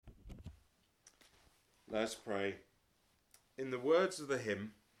Let's pray. In the words of the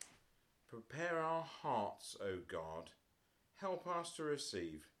hymn, prepare our hearts, O God, help us to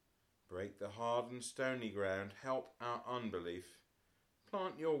receive. Break the hard and stony ground, help our unbelief.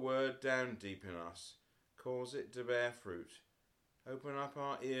 Plant your word down deep in us, cause it to bear fruit. Open up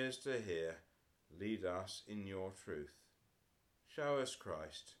our ears to hear, lead us in your truth. Show us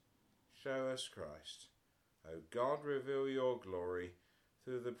Christ, show us Christ. O God, reveal your glory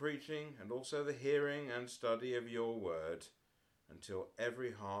through the preaching and also the hearing and study of your word, until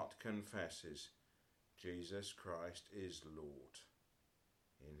every heart confesses Jesus Christ is Lord.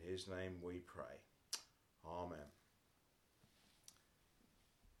 In his name we pray. Amen.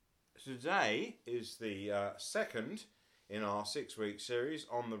 Today is the second in our 6-week series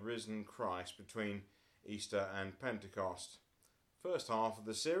on the risen Christ between Easter and Pentecost. First half of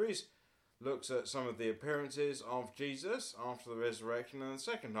the series looks at some of the appearances of Jesus after the resurrection, and the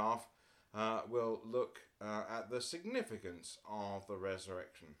second half will look at the significance of the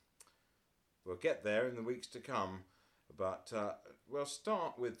resurrection. We'll get there in the weeks to come, but we'll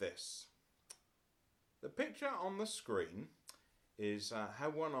start with this. The picture on the screen is how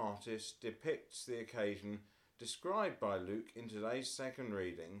one artist depicts the occasion described by Luke in today's second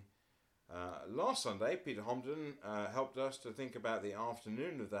reading. Last Sunday, Peter Homden helped us to think about the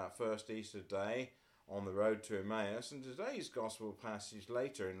afternoon of that first Easter day on the road to Emmaus, and today's Gospel passage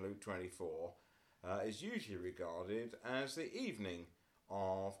later in Luke 24 is usually regarded as the evening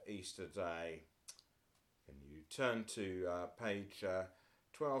of Easter Day. Can you turn to page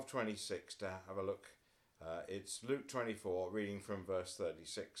 1226 to have a look? It's Luke 24, reading from verse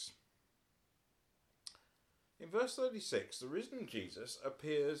 36. In verse 36, the risen Jesus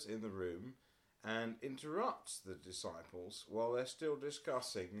appears in the room and interrupts the disciples while they're still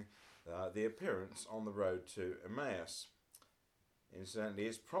discussing the appearance on the road to Emmaus. Incidentally,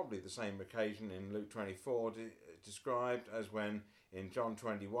 it's probably the same occasion in Luke 24 described as when in John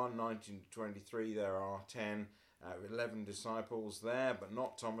 21, 19 to 23 there are 10 out of 11 disciples there, but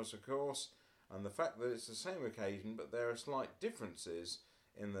not Thomas, of course. And the fact that it's the same occasion but there are slight differences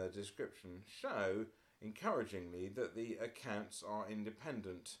in the description show encouragingly that the accounts are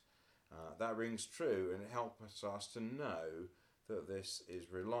independent. That rings true, and it helps us to know that this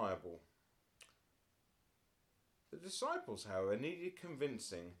is reliable. The disciples, however, needed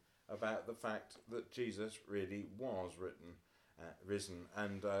convincing about the fact that Jesus really was risen,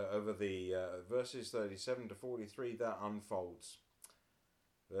 and over the verses 37 to 43 that unfolds.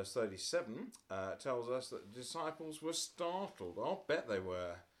 Verse 37 tells us that the disciples were startled. I'll bet they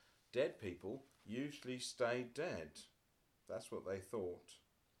were. Dead people usually stay dead. That's what they thought.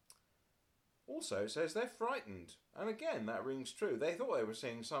 Also, it says they're frightened. And again, that rings true. They thought they were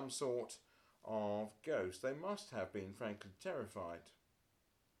seeing some sort of ghost. They must have been frankly terrified.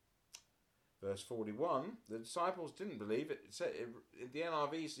 Verse 41, the disciples didn't believe it. The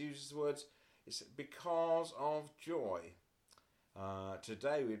NRV uses the words, it's because of joy.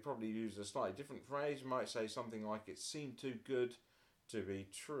 Today we'd probably use a slightly different phrase. We might say something like, it seemed too good to be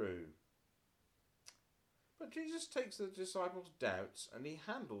true. But Jesus takes the disciples' doubts and he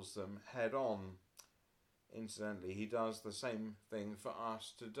handles them head on. Incidentally, he does the same thing for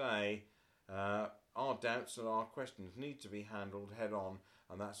us today. Our doubts and our questions need to be handled head on,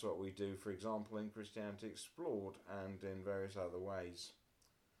 and that's what we do, for example, in Christianity Explored and in various other ways.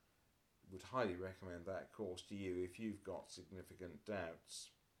 Would highly recommend that course to you if you've got significant doubts.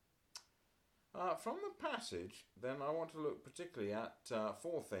 From the passage, then, I want to look particularly at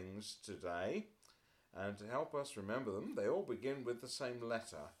 4 things today, and to help us remember them, they all begin with the same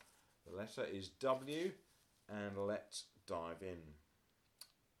letter. The letter is W, and let's dive in.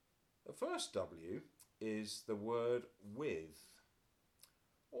 The first W is the word with.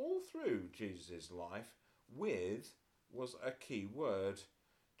 All through Jesus' life, with was a key word.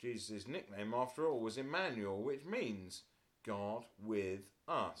 Jesus' nickname, after all, was Emmanuel, which means God with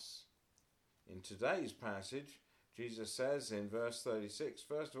us. In today's passage, Jesus says in verse 36,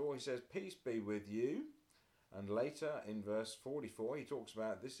 first of all, he says, peace be with you. And later in verse 44, he talks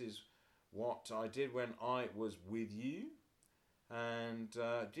about this is what I did when I was with you. And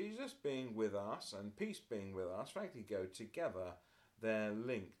Jesus being with us and peace being with us, frankly, go together. They're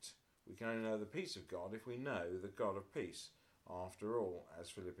linked. We can only know the peace of God if we know the God of peace, after all, as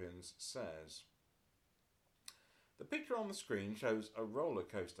Philippians says. The picture on the screen shows a roller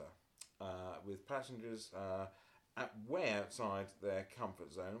coaster with passengers way outside their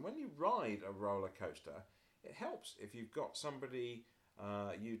comfort zone. When you ride a roller coaster, it helps if you've got somebody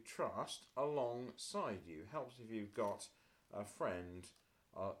you trust alongside you. It helps if you've got a friend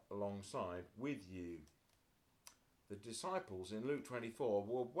alongside with you. The disciples in Luke 24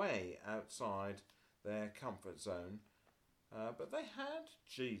 were way outside their comfort zone, but they had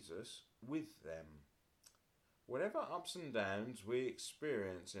Jesus with them. Whatever ups and downs we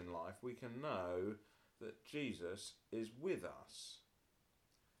experience in life, we can know that Jesus is with us.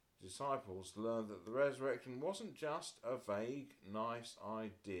 Disciples learned that the resurrection wasn't just a vague, nice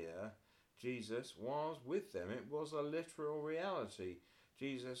idea. Jesus was with them. It was a literal reality.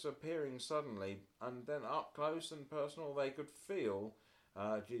 Jesus appearing suddenly, and then up close and personal, they could feel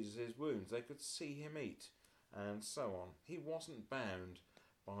Jesus' wounds. They could see him eat, and so on. He wasn't bound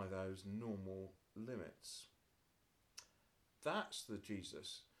by those normal limits. That's the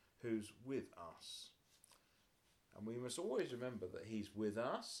Jesus who's with us. And we must always remember that he's with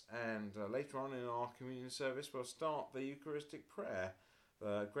us, and later on in our communion service we'll start the Eucharistic prayer,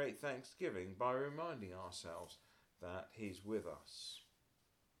 the great thanksgiving, by reminding ourselves that he's with us.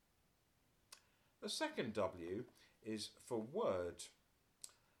 The second W is for word.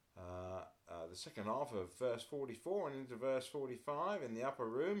 The second half of verse 44 and into verse 45 in the upper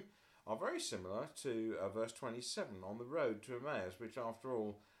room are very similar to verse 27 on the road to Emmaus, which after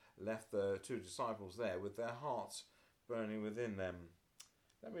all left the two disciples there with their hearts burning within them.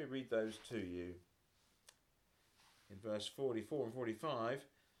 Let me read those to you. In verse 44 and 45,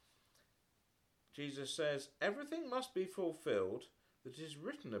 Jesus says, "Everything must be fulfilled that is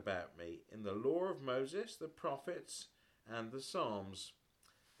written about me in the law of Moses, the prophets, and the Psalms."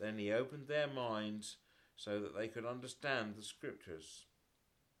 Then he opened their minds so that they could understand the scriptures.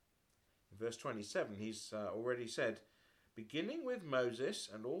 In verse 27, he's already said, beginning with Moses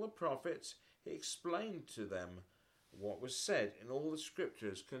and all the prophets, he explained to them what was said in all the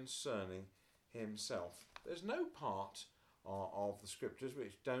scriptures concerning himself. There's no part of the scriptures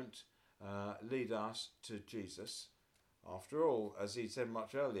which don't lead us to Jesus. After all, as he said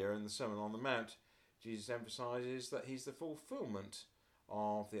much earlier in the Sermon on the Mount, Jesus emphasises that he's the fulfilment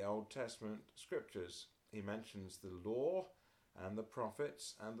of the Old Testament scriptures. He mentions the law and the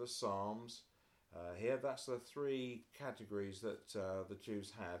prophets and the Psalms. Here, that's the three categories that the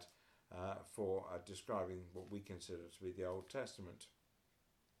Jews had for describing what we consider to be the Old Testament.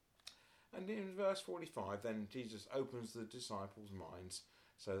 And in verse 45, then Jesus opens the disciples' minds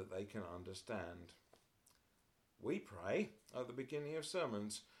so that they can understand. We pray at the beginning of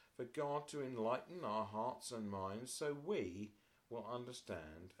sermons for God to enlighten our hearts and minds so we will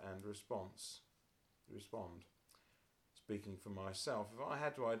understand and respond. Speaking for myself, if I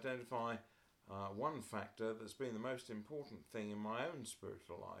had to identify one factor that's been the most important thing in my own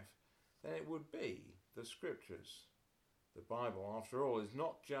spiritual life, then it would be the scriptures. The Bible, after all, is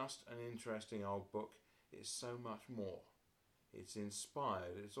not just an interesting old book, it's so much more. It's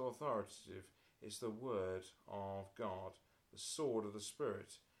inspired, it's authoritative, it's the word of God, the sword of the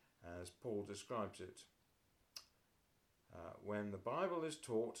Spirit, as Paul describes it. When the Bible is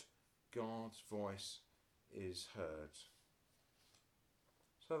taught, God's voice is heard.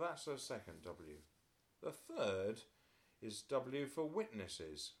 So that's the second W. The third is W for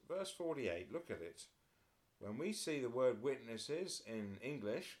witnesses. Verse 48, look at it. When we see the word witnesses in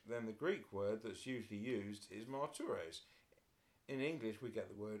English, then the Greek word that's usually used is martyres. In English we get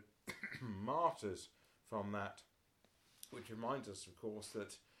the word martyrs from that, which reminds us, of course,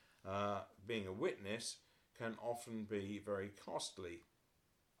 that being a witness can often be very costly.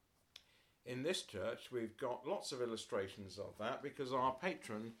 In this church we've got lots of illustrations of that because our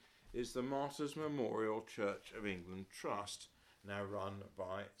patron is the Martyrs Memorial Church of England Trust, now run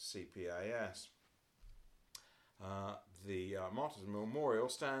by CPAS. The Martyrs Memorial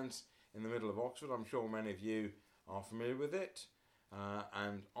stands in the middle of Oxford. I'm sure many of you are familiar with it.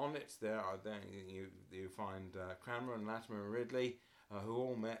 And on it you find Cranmer and Latimer and Ridley, who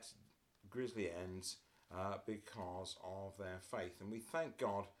all met grisly ends because of their faith. And we thank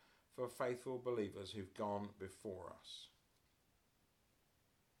God for faithful believers who've gone before us.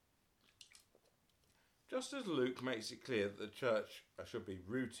 Just as Luke makes it clear that the church should be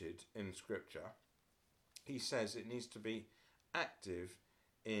rooted in Scripture, he says it needs to be active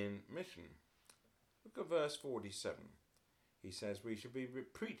in mission. Look at verse 47. He says we should be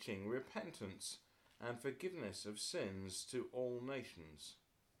preaching repentance and forgiveness of sins to all nations.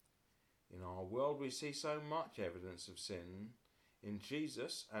 In our world we see so much evidence of sin. In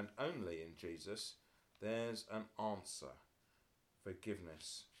Jesus, and only in Jesus, there's an answer: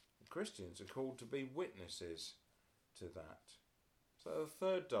 forgiveness. Christians are called to be witnesses to that. So the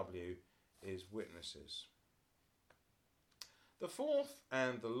third W is witnesses. The fourth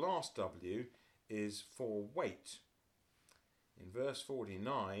and the last W is for wait. In verse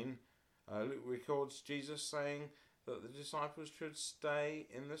 49, Luke records Jesus saying that the disciples should stay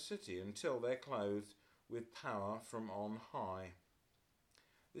in the city until they're clothed with power from on high.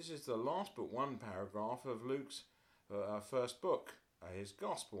 This is the last but one paragraph of Luke's first book, his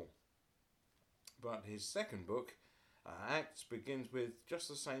Gospel. But his second book, Acts, begins with just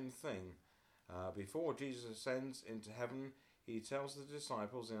the same thing. Before Jesus ascends into heaven, he tells the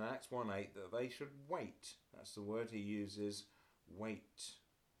disciples in Acts 1:8 that they should wait. That's the word he uses, wait.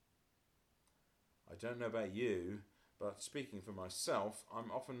 I don't know about you, but speaking for myself,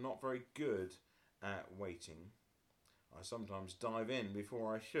 I'm often not very good at waiting. I sometimes dive in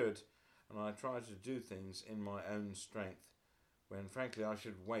before I should, and I try to do things in my own strength, when frankly I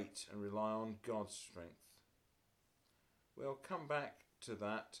should wait and rely on God's strength. We'll come back to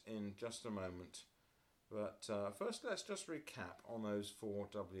that in just a moment, but first let's just recap on those 4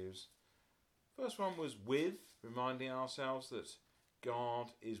 W's. First one was with, reminding ourselves that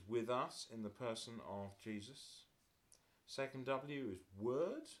God is with us in the person of Jesus. Second W is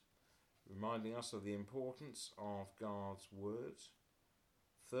word, reminding us of the importance of God's word.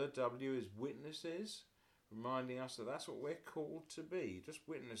 Third W is witnesses, reminding us that that's what we're called to be, just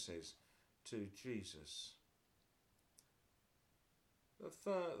witnesses to Jesus.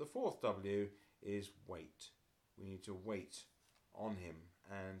 The fourth W is wait. We need to wait on him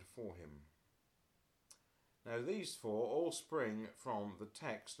and for him. Now these 4 all spring from the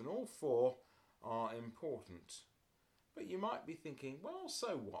text, and all 4 are important. But you might be thinking, well,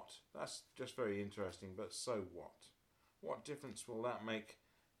 so what? That's just very interesting, but so what? What difference will that make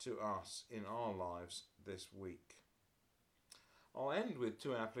to us in our lives this week? I'll end with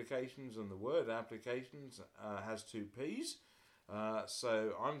 2 applications, and the word applications has 2 P's.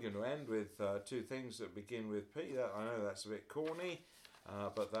 So I'm going to end with 2 things that begin with P. I know that's a bit corny,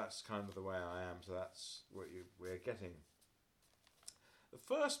 but that's kind of the way I am, so that's what we're getting. The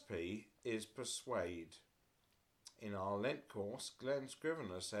first P is persuade. In our Lent course, Glenn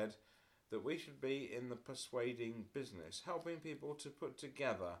Scrivener said that we should be in the persuading business, helping people to put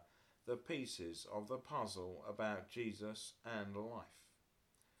together the pieces of the puzzle about Jesus and life.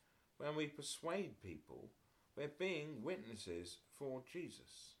 When we persuade people, we're being witnesses for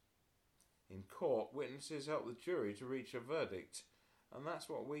Jesus. In court, witnesses help the jury to reach a verdict, and that's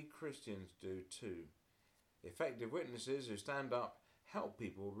what we Christians do too. Effective witnesses who stand up help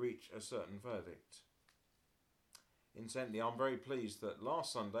people reach a certain verdict. Incidentally, I'm very pleased that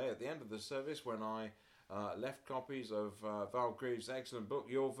last Sunday, at the end of the service, when I left copies of Val Greaves' excellent book,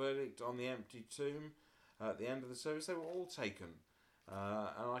 Your Verdict on the Empty Tomb, at the end of the service, they were all taken.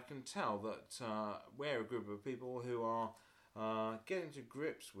 And I can tell that we're a group of people who are getting to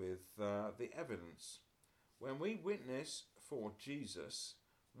grips with the evidence. When we witness for Jesus,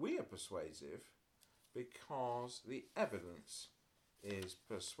 we are persuasive because the evidence is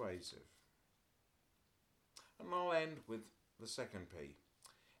persuasive. And I'll end with the second P.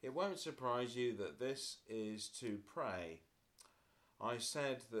 It won't surprise you that this is to pray. I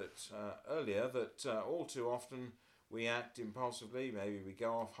said that earlier that all too often we act impulsively, maybe we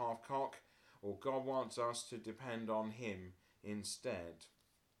go off half-cock, or God wants us to depend on him instead.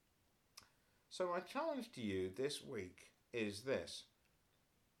 So my challenge to you this week is this.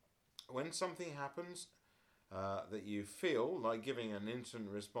 When something happens that you feel like giving an instant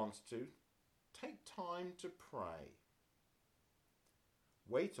response to, take time to pray.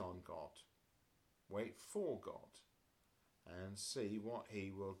 Wait on God. Wait for God. And see what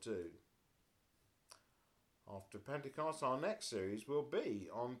he will do. After Pentecost, our next series will be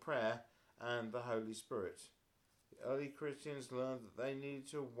on prayer and the Holy Spirit. The early Christians learned that they needed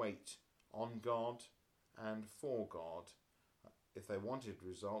to wait on God and for God if they wanted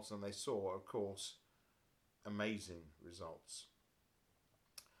results, and they saw, of course, amazing results.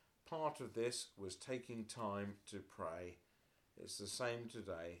 Part of this was taking time to pray. It's the same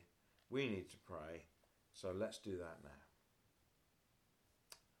today. We need to pray, so let's do that now.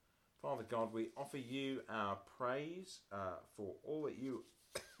 Father God, we offer you our praise for all that you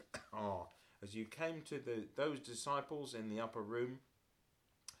are. As you came to those disciples in the upper room,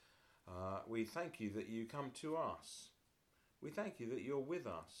 we thank you that you come to us. We thank you that you're with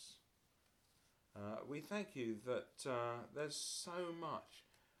us. We thank you that there's so much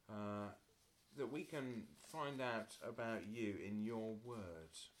that we can find out about you in your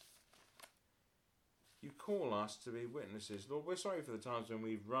words. You call us to be witnesses. Lord, we're sorry for the times when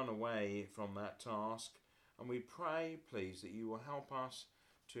we've run away from that task, and we pray, please, that you will help us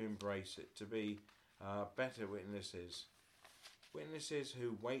to embrace it, to be better witnesses. Witnesses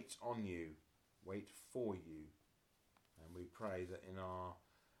who wait on you, wait for you. And we pray that in our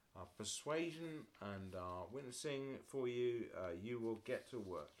persuasion and our witnessing for you, you will get to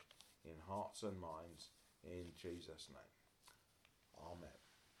work in hearts and minds in Jesus' name. Amen.